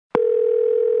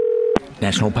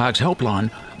National Parks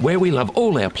helpline, where we love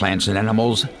all our plants and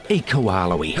animals,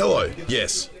 e-koalawi. Hello,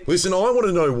 yes. Listen, I want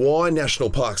to know why National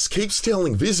Parks keeps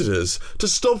telling visitors to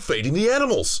stop feeding the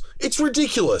animals. It's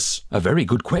ridiculous. A very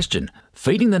good question.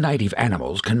 Feeding the native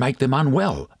animals can make them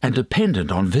unwell and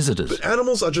dependent on visitors. But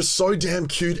animals are just so damn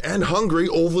cute and hungry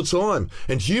all the time,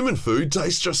 and human food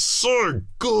tastes just so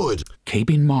good. Keep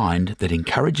in mind that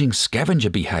encouraging scavenger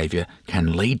behaviour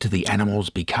can lead to the animals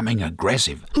becoming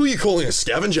aggressive. Who are you calling a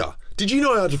scavenger? Did you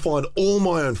know how to find all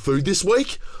my own food this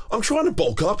week? I'm trying to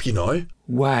bulk up, you know.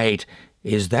 Wait,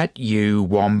 is that you,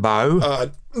 Wombo?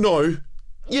 No.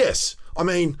 Yes. I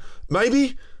mean,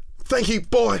 maybe. Thank you.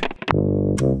 Bye.